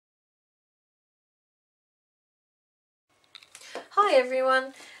Hi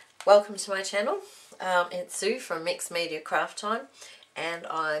everyone, welcome to my channel. It's Sue from Mixed Media Craft Time, and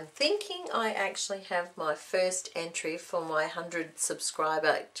I'm thinking I actually have my first entry for my 100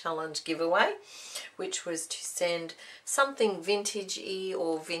 subscriber challenge giveaway, which was to send something vintage-y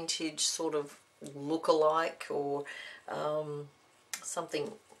or vintage sort of look-alike, or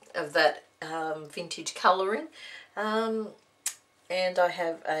something of that vintage colouring. And I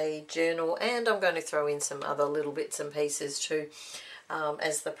have a journal, and I'm going to throw in some other little bits and pieces too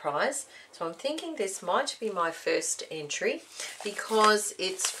as the prize. So I'm thinking this might be my first entry because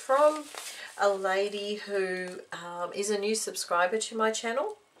it's from a lady who is a new subscriber to my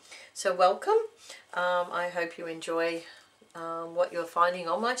channel. So welcome. I hope you enjoy what you're finding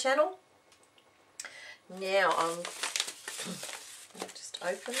on my channel. Now I'll just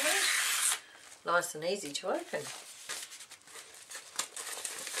open that. Nice and easy to open.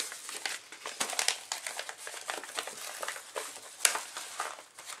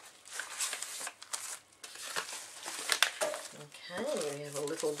 Okay, we have a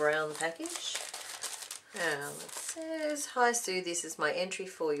little brown package. And it says, "Hi Sue, this is my entry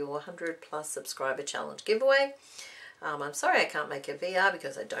for your 100 plus subscriber challenge giveaway. I'm sorry I can't make a VR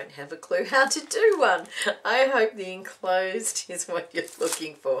because I don't have a clue how to do one. I hope the enclosed is what you're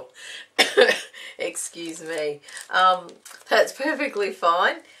looking for." Excuse me. That's perfectly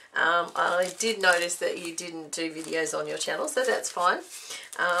fine. I did notice that you didn't do videos on your channel, so that's fine.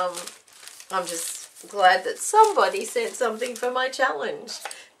 I'm just glad that somebody sent something for my challenge.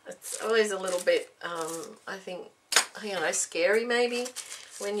 It's always a little bit, I think, you know, scary maybe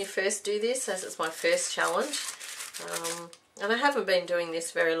when you first do this, as it's my first challenge. And I haven't been doing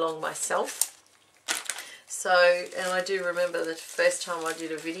this very long myself. So, and I do remember the first time I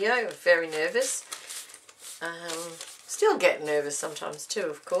did a video, I was very nervous. Still get nervous sometimes too,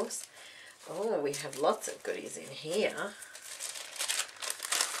 of course. Oh, we have lots of goodies in here.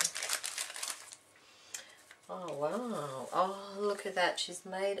 Oh wow, oh look at that, she's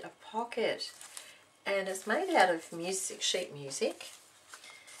made a pocket, and it's made out of music, sheet music,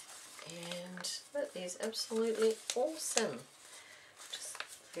 and that is absolutely awesome. Just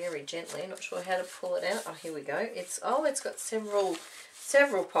very gently, not sure how to pull it out. Oh, here we go. It's got several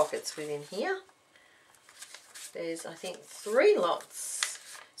pockets within here. There's, I think, 3 lots.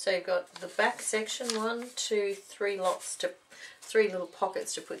 So you've got the back section, 1, 2, 3 lots, to 3 little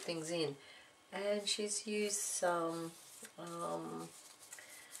pockets to put things in. And she's used some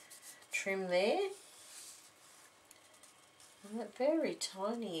trim there. And that very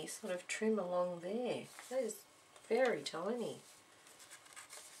tiny sort of trim along there. That is very tiny.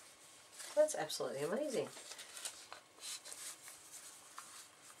 That's absolutely amazing.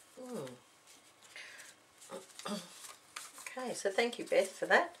 Okay, so thank you, Beth, for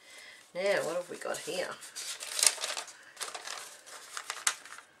that. Now, what have we got here?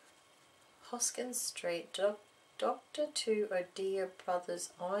 Hoskins Street, Dr. to O'Dear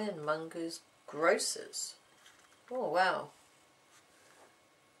Brothers Ironmongers Grocers. Oh wow.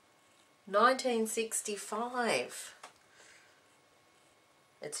 1965.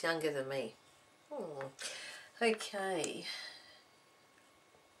 It's younger than me. Oh. Okay.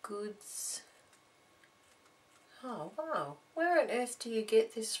 Goods. Oh wow. Where on earth do you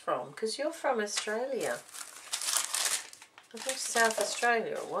get this from? Because you're from Australia. I think South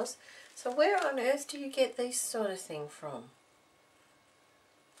Australia it was. So where on earth do you get these sort of thing from?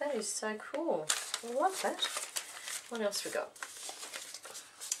 That is so cool. I love that. What else we got?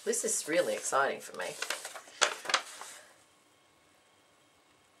 This is really exciting for me.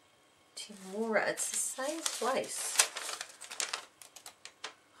 Timora, it's the same place.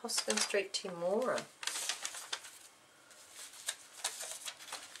 Hoskins Street, Timora.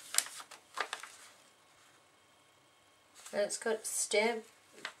 And it's got stamp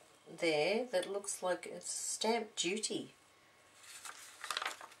there that looks like it's stamp duty.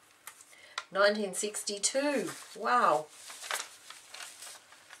 1962. Wow.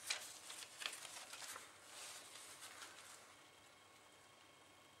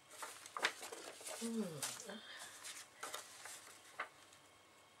 Hmm.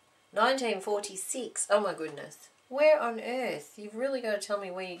 1946. Oh my goodness. Where on earth? You've really got to tell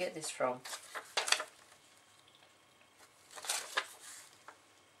me where you get this from.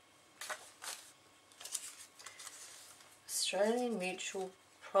 Australian Mutual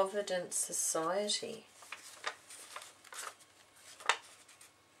Provident Society.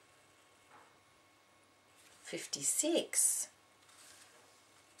 '56.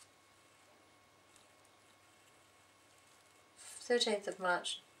 13th of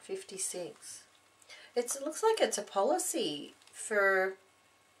March, '56. It looks like it's a policy for,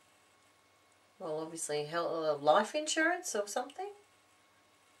 well, obviously life insurance or something.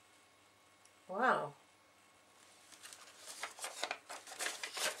 Wow.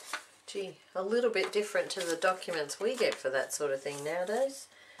 Gee, a little bit different to the documents we get for that sort of thing nowadays.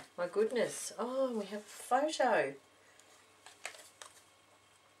 My goodness. Oh, we have a photo.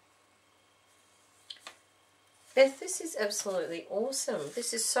 Beth, this is absolutely awesome.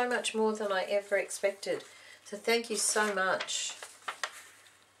 This is so much more than I ever expected. So thank you so much.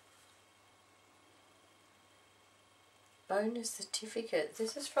 Bonus certificate.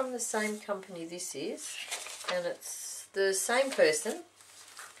 This is from the same company this is. And it's the same person.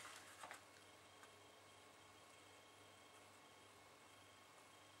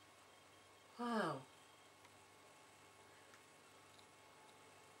 Wow.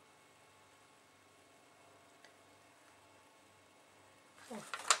 Oh.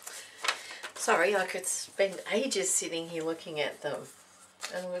 Sorry, I could spend ages sitting here looking at them.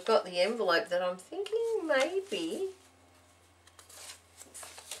 And we've got the envelope that I'm thinking maybe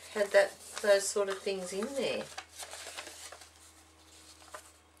had those sort of things in there.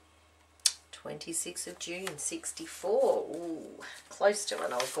 26th of June, 64. Ooh, close to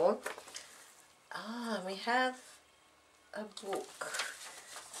an old one. Ah, we have a book.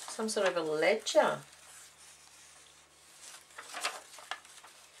 Some sort of a ledger.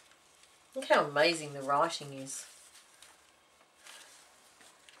 Look how amazing the writing is.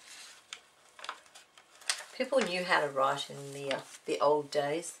 People knew how to write in the old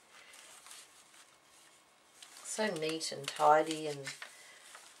days. So neat and tidy and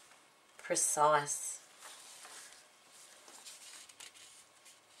precise.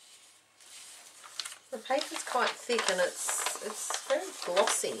 The paper's quite thick and it's very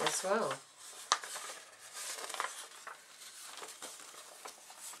glossy as well.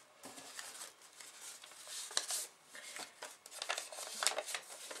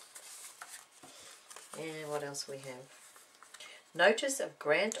 And what else we have? Notice of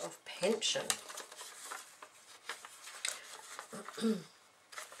grant of pension. And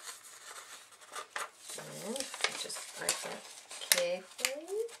just open it carefully.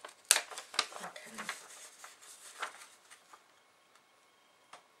 Okay.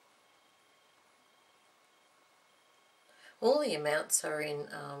 All the amounts are in,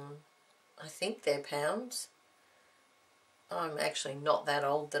 I think they're pounds. I'm actually not that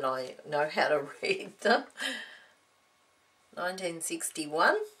old that I know how to read them.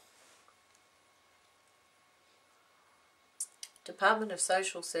 1961. Department of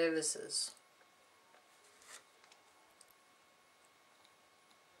Social Services.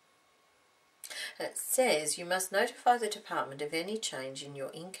 It says you must notify the department of any change in your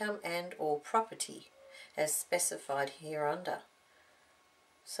income and or property as specified hereunder.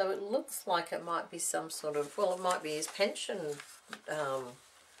 So it looks like it might be some sort of, well, it might be his pension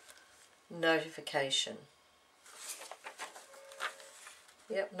notification.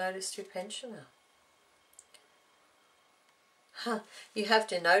 Yep, notice to pensioner. You have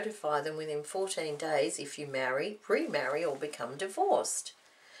to notify them within 14 days if you marry, remarry or become divorced,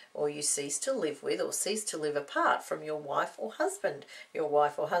 or you cease to live with or cease to live apart from your wife or husband. Your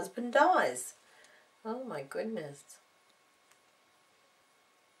wife or husband dies. Oh my goodness.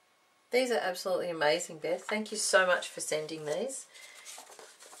 These are absolutely amazing, Beth. Thank you so much for sending these.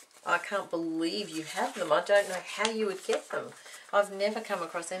 I can't believe you have them. I don't know how you would get them. I've never come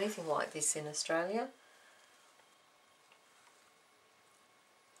across anything like this in Australia.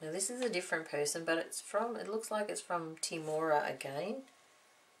 Now this is a different person, but it's from, it looks like it's from Timora again.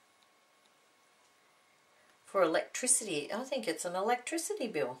 For electricity. I think it's an electricity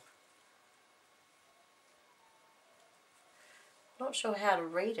bill. Not sure how to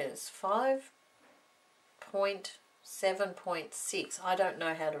read it. It's 5.7.6. I don't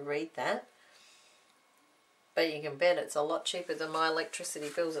know how to read that. But you can bet it's a lot cheaper than my electricity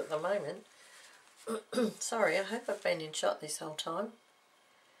bills at the moment. Sorry, I hope I've been in shot this whole time.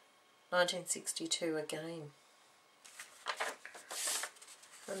 1962 again.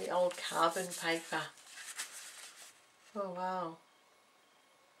 And the old carbon paper. Oh wow.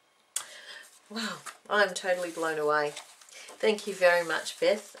 Wow, I'm totally blown away. Thank you very much,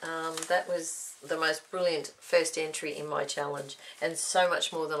 Beth. That was the most brilliant first entry in my challenge and so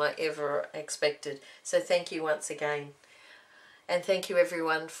much more than I ever expected. So thank you once again. And thank you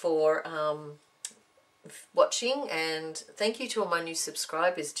everyone for watching, and thank you to all my new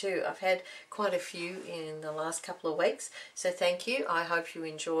subscribers too. I've had quite a few in the last couple of weeks, so thank you. I hope you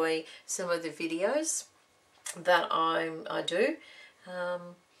enjoy some of the videos that I do.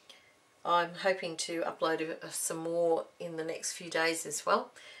 I'm hoping to upload some more in the next few days as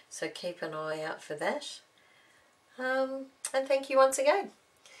well, so keep an eye out for that. And thank you once again.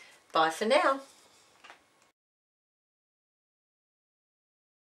 Bye for now.